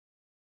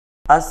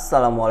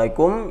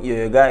Assalamualaikum,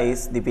 yo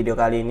guys. Di video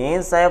kali ini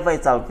saya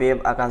Faisal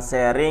Vip akan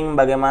sharing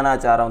bagaimana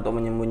cara untuk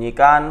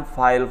menyembunyikan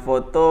file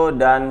foto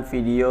dan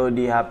video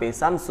di HP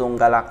Samsung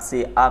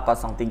Galaxy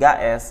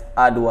A03S,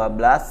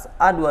 A12,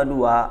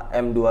 A22,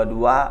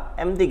 M22,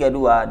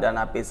 M32 dan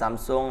HP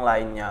Samsung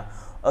lainnya.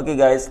 Oke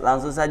guys,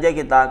 langsung saja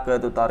kita ke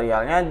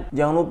tutorialnya.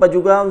 Jangan lupa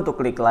juga untuk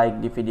klik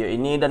like di video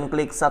ini dan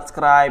klik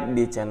subscribe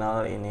di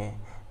channel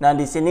ini. Nah,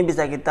 di sini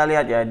bisa kita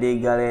lihat ya di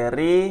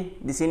galeri.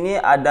 Di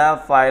sini ada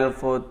file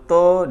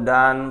foto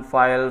dan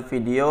file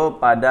video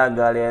pada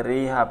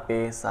galeri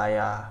HP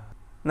saya.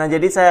 Nah,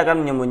 jadi saya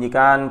akan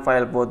menyembunyikan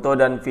file foto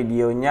dan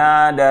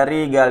videonya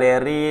dari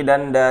galeri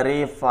dan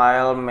dari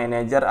file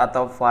manager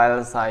atau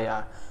file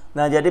saya.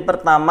 Nah, jadi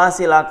pertama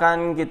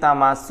silakan kita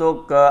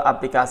masuk ke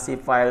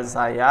aplikasi file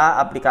saya,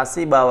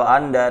 aplikasi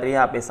bawaan dari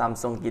HP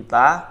Samsung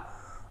kita.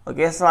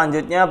 Oke,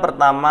 selanjutnya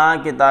pertama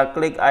kita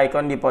klik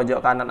icon di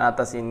pojok kanan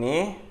atas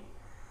ini.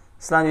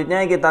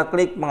 Selanjutnya kita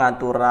klik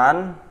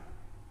pengaturan.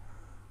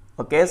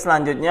 Oke,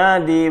 selanjutnya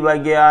di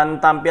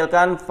bagian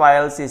tampilkan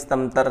file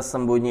sistem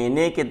tersembunyi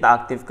ini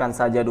kita aktifkan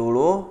saja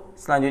dulu.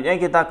 Selanjutnya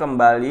kita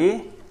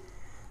kembali.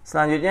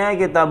 Selanjutnya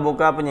kita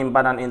buka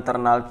penyimpanan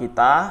internal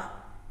kita.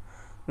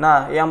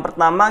 Nah, yang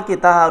pertama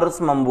kita harus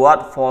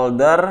membuat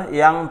folder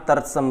yang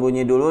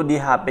tersembunyi dulu di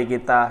HP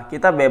kita.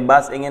 Kita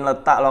bebas ingin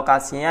letak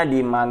lokasinya di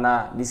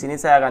mana. Di sini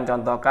saya akan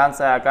contohkan,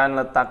 saya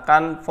akan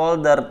letakkan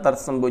folder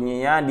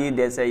tersembunyinya di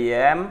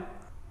DCIM.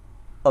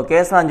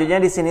 Oke,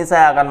 selanjutnya di sini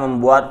saya akan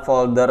membuat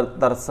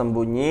folder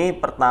tersembunyi.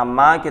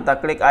 Pertama,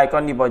 kita klik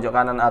icon di pojok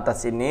kanan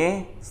atas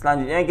ini.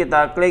 Selanjutnya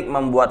kita klik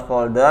membuat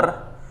folder.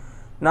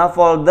 Nah,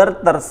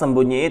 folder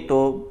tersembunyi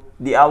itu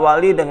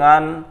diawali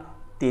dengan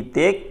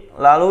titik,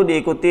 lalu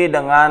diikuti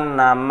dengan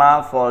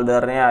nama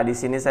foldernya. Di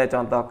sini saya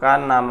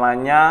contohkan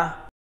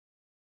namanya.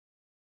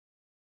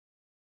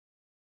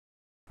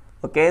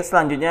 Oke,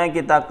 selanjutnya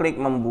kita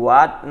klik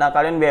membuat. Nah,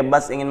 kalian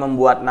bebas ingin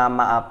membuat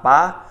nama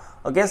apa.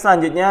 Oke,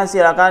 selanjutnya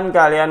silakan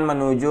kalian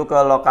menuju ke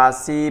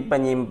lokasi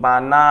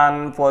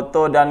penyimpanan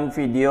foto dan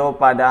video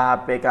pada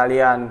HP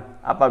kalian.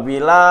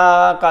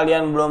 Apabila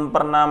kalian belum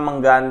pernah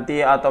mengganti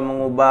atau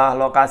mengubah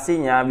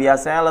lokasinya,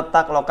 biasanya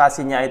letak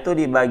lokasinya itu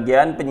di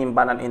bagian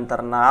penyimpanan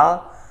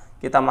internal.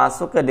 Kita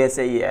masuk ke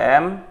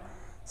DCIM.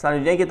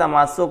 Selanjutnya kita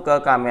masuk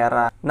ke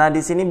kamera. Nah,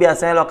 di sini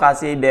biasanya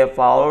lokasi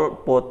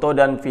default foto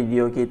dan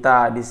video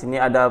kita. Di sini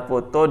ada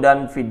foto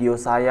dan video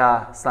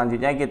saya.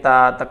 Selanjutnya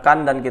kita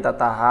tekan dan kita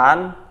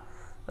tahan.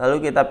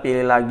 Lalu kita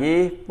pilih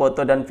lagi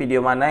foto dan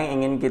video mana yang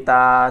ingin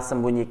kita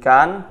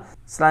sembunyikan.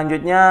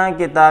 Selanjutnya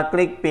kita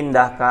klik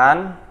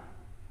pindahkan.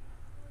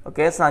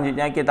 Oke,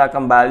 selanjutnya kita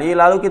kembali.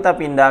 Lalu kita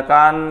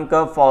pindahkan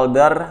ke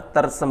folder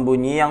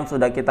tersembunyi yang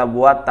sudah kita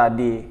buat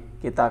tadi.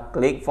 Kita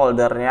klik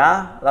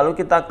foldernya, lalu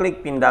kita klik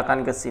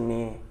pindahkan ke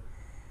sini.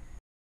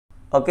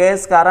 Oke,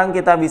 sekarang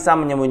kita bisa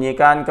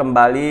menyembunyikan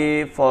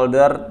kembali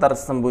folder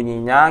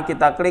tersembunyinya.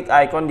 Kita klik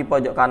icon di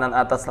pojok kanan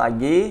atas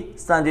lagi.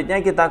 Selanjutnya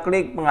kita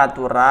klik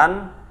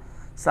pengaturan.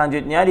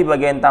 Selanjutnya di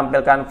bagian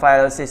tampilkan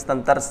file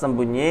sistem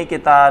tersembunyi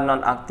kita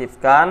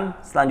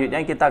nonaktifkan. Selanjutnya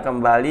kita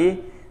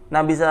kembali.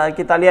 Nah, bisa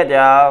kita lihat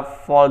ya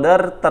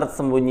folder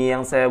tersembunyi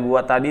yang saya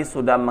buat tadi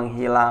sudah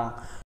menghilang.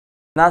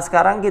 Nah,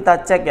 sekarang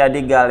kita cek ya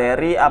di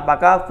galeri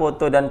apakah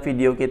foto dan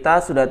video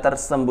kita sudah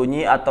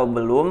tersembunyi atau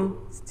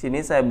belum.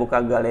 Sini saya buka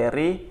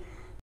galeri.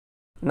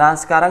 Nah,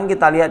 sekarang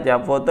kita lihat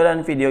ya foto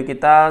dan video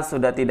kita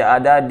sudah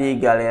tidak ada di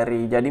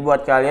galeri. Jadi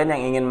buat kalian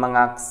yang ingin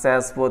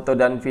mengakses foto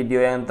dan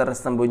video yang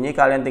tersembunyi,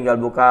 kalian tinggal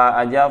buka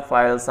aja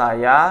file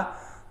saya.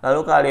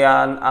 Lalu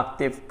kalian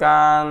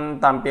aktifkan,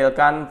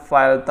 tampilkan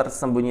file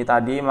tersembunyi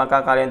tadi,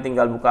 maka kalian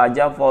tinggal buka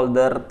aja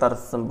folder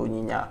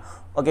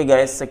tersembunyinya. Oke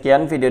guys,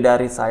 sekian video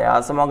dari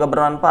saya. Semoga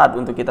bermanfaat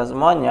untuk kita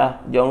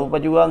semuanya. Jangan lupa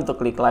juga untuk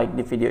klik like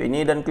di video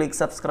ini dan klik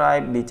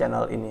subscribe di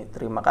channel ini.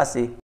 Terima kasih.